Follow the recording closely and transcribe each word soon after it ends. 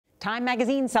Time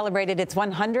magazine celebrated its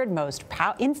 100 most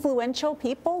influential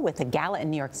people with a gala in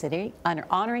New York City,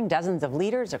 honoring dozens of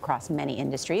leaders across many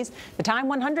industries. The Time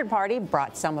 100 party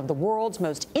brought some of the world's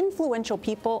most influential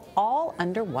people all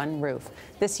under one roof.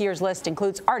 This year's list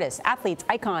includes artists, athletes,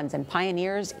 icons, and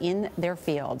pioneers in their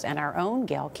fields. And our own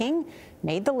Gayle King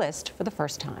made the list for the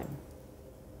first time.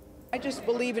 I just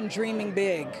believe in dreaming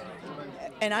big.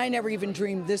 And I never even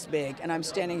dreamed this big, and I'm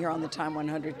standing here on the Time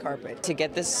 100 carpet. To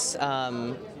get this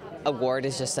award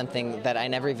is just something that I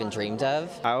never even dreamed of.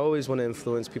 I always want to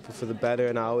influence people for the better,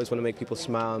 and I always want to make people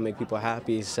smile and make people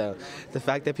happy. So the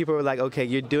fact that people were like, okay,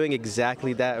 you're doing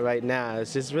exactly that right now,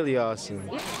 it's just really awesome.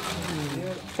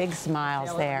 Big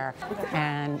smiles there.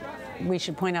 And we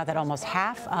should point out that almost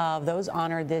half of those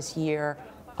honored this year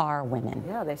are women.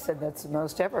 Yeah, they said that's the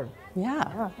most ever.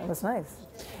 Yeah, that was nice.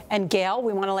 And Gayle,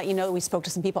 we want to let you know that we spoke to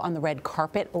some people on the red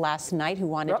carpet last night who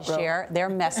wanted to share their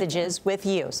messages with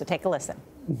you. So take a listen.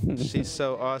 She's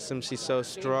so awesome. She's so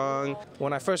strong.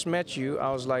 When I first met you,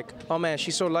 I was like, oh man,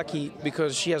 she's so lucky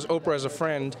because she has Oprah as a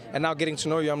friend. And now getting to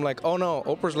know you, I'm like, oh no,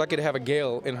 Oprah's lucky to have a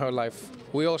Gayle in her life.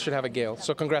 We all should have a Gayle.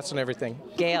 So congrats on everything.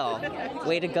 Gayle,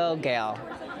 way to go, Gayle.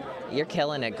 You're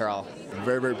killing it, girl.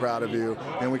 Very, very proud of you.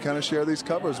 And we kind of share these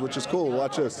covers, which is cool.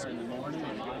 Watch this.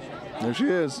 There she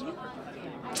is.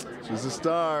 She's a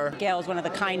star. Gayle is one of the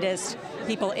kindest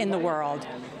people in the world.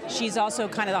 She's also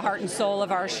kind of the heart and soul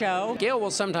of our show. Gayle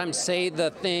will sometimes say the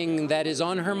thing that is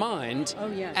on her mind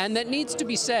and that needs to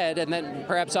be said and that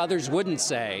perhaps others wouldn't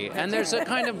say. And there's a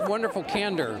kind of wonderful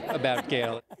candor about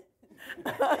Gayle.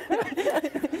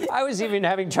 I was even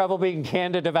having trouble being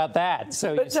candid about that.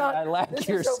 So you see, I lack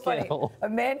your skill. Funny. A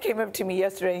man came up to me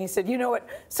yesterday and he said, you know what,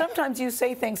 sometimes you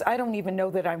say things I don't even know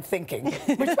that I'm thinking,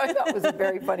 which I thought was a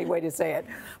very funny way to say it.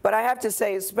 But I have to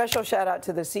say a special shout out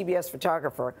to the CBS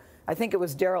photographer. I think it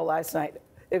was Daryl last night.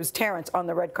 It was Terrence on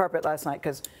the red carpet last night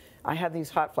because I had these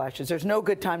hot flashes. There's no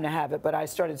good time to have it, but I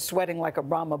started sweating like a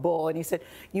Brahma bull. And he said,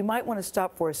 you might want to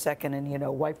stop for a second and, you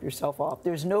know, wipe yourself off.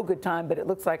 There's no good time, but it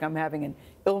looks like I'm having an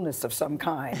illness of some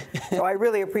kind. So I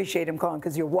really appreciate him calling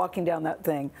because you're walking down that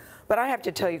thing. But I have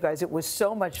to tell you guys, it was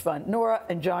so much fun. Norah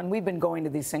and John, we've been going to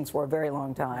these things for a very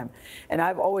long time. And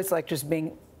I've always liked just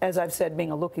being, as I've said,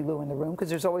 being a looky-loo in the room because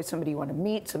there's always somebody you want to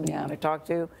meet, somebody you want to talk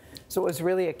to. So it was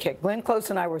really a kick. Glenn Close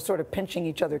and I were sort of pinching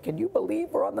each other. Can you believe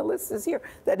we're on the list this year?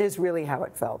 That is really how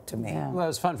it felt to me. Well, it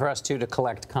was fun for us, too, to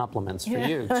collect compliments for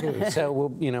you, too. So,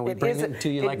 we'll, you know, we bring them to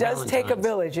you like Valentine's. It does take a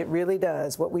village. It really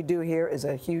does. What we do here is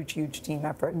a huge, huge team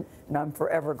effort. And I'm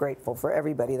forever grateful for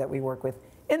everybody that we work with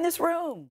in this room.